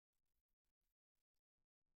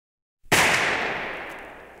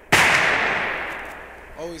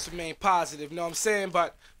Always remain positive, you know what I'm saying?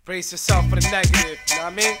 But brace yourself for the negative, you know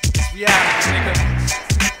what I mean? It's reality, nigga.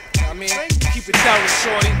 You know what I mean? Keep it down,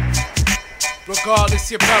 shorty.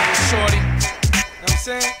 Regardless your peril, shorty. You know what I'm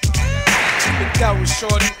saying? Keep it down,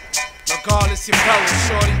 shorty. Regardless your peril,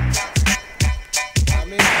 shorty. You know what I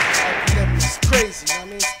mean? Every level is crazy, you know what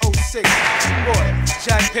I mean? It's 06, boy,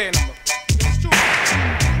 Jag Panama.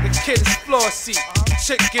 The kid is floor seat.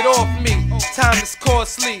 Chick, get off me. Time is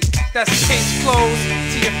costly. That's case closed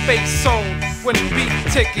to your face sewn. When the beat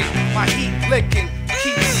ticking, my heat licking,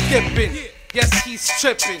 keep skipping. Yes, he's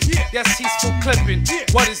tripping. Yes, he's full clipping.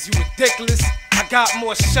 What is you, ridiculous? I got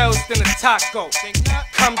more shells than a taco.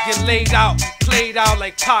 Come get laid out, played out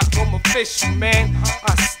like Paco. I'm official, man.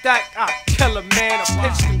 I stack, I kill a man. I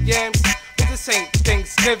pitch them yams. But this ain't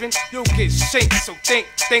Thanksgiving. You'll get shanked, so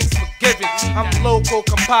thanks for giving. I'm local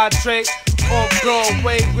compadre. On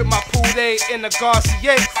Broadway with my Poulet in the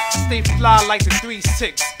Garcier. Stay fly like the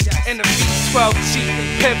 3-6 in the V12 Jeep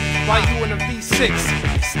and pimp while you in the V6.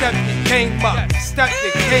 Step the game up, step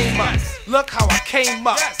the game up. Look how I came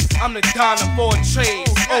up. I'm the Don of all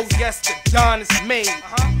trades. Oh yes, the Don is made.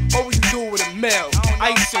 What will you do with a mill?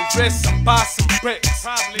 Ice your wrist, I buy some bricks.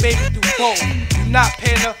 Maybe do both. You not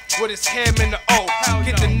Panna with his ham in the O.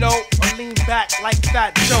 Get the note or lean back like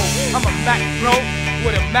Fat Joe. I'm a Mac bro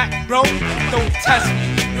with a Mac bro. Don't test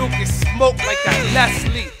me, you'll get smoked like that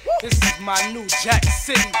Leslie. This is my new Jack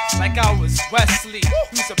City, like I was Wesley.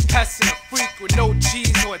 Who's a pest and a freak with no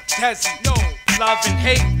G's or a Desi. No love and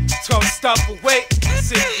hate, 12 stuff away.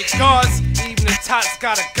 City of guards, even the tots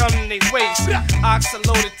got a gun in their waist. Ox a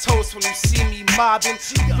loaded toast when you see me mobbing.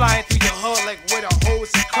 Flying through your hood like where the hoes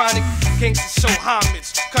is chronic. Gangsters show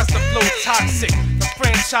homage, cause the flow toxic. The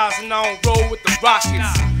franchise and I don't roll with the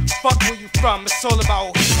Rockets. Fuck where you from, it's all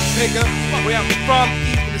about nigga. Where I'm from,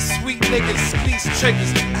 even the sweet niggas squeeze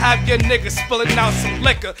triggers. I have your niggas spilling out some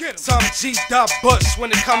liquor. Some G-Dub Bush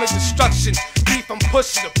when it comes to destruction. Beef, I'm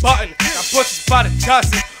pushing the button. Now Bush is by the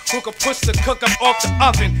dozen. Who can push the cook up off the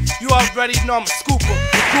oven? You already know I'm a scooper,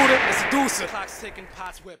 recruiter, and seducer. Clock's ticking,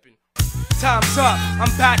 pots whipping. Time's up,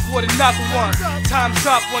 I'm back with another one. Time's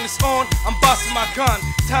up, when it's on, I'm busting my gun.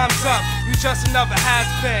 Time's up, you just another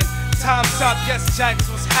has-been. Time's up, yes, Jack is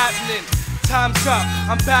what's happening. Time's up,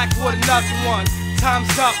 I'm back with another one. Time's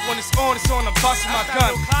up, when it's on, I'm busting my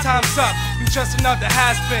gun. Time's up, you just another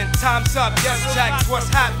has-been. Time's up, yes, Jack is what's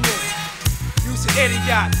happening. You's an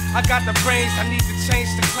idiot, I got the brains, I need to change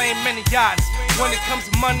to claim many yachts. When it comes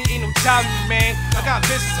to money, ain't no job me, man. I got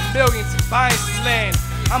business of millions and buying some land.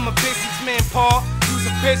 I'm a businessman, Paul. You's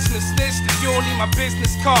a bitch and a snitch, if you don't need my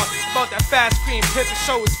business card. About that fast screen, picture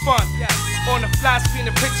show is fun. On the flat screen,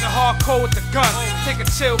 a picture hardcore with the gun. Take a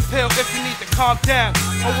chill pill if you need to calm down.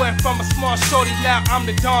 I went from a small shorty, now I'm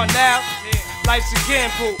the Don now. Life's a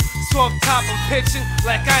gamble, so up top I'm pitching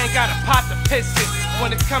like I ain't got a pot to piss in.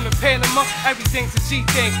 When it come to Panama, everything's a G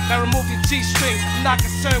thing. Now remove your G-string, I'm not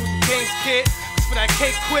concerned with the games, kid. Cause for that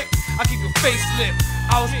cake quick, I'll give you a facelift.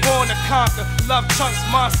 I was born to conquer, love chunks,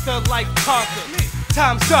 monster like Conquer.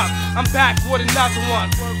 Time's up, I'm back with another one.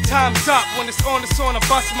 Time's up, when it's on, I'm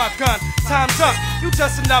busting my gun. Time's up, you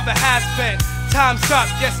just another has-been. Time's up,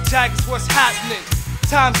 yes, Jag is what's happening.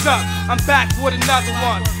 Time's up, I'm back with another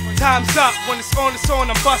one. Time's up, when it's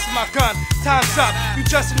on, I'm busting my gun. Time's up, you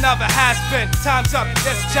just another has-been. Time's up,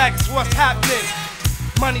 yes, Jag is what's happening.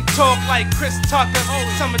 Money talk like Chris Tucker.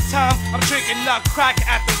 Summertime, I'm drinking nut crack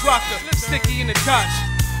at the Rucker. Sticky in the Dutch.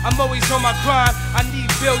 I'm always on my grind. I need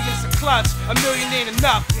billions of clutch. A million ain't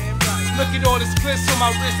enough. Look at all this gliss on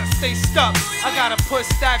my wrist. I stay stuck. I gotta put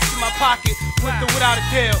stacks in my pocket with or without a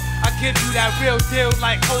deal. I give you that real deal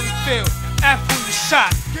like Holyfield. F who you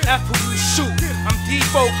shot, F who you shoot. I'm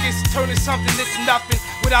defocused, turning something into nothing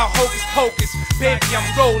without hocus pocus. Baby, I'm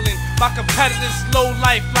rolling. My competitors low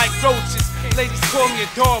life like roaches. Ladies call me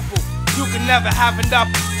adorable. You can never have enough.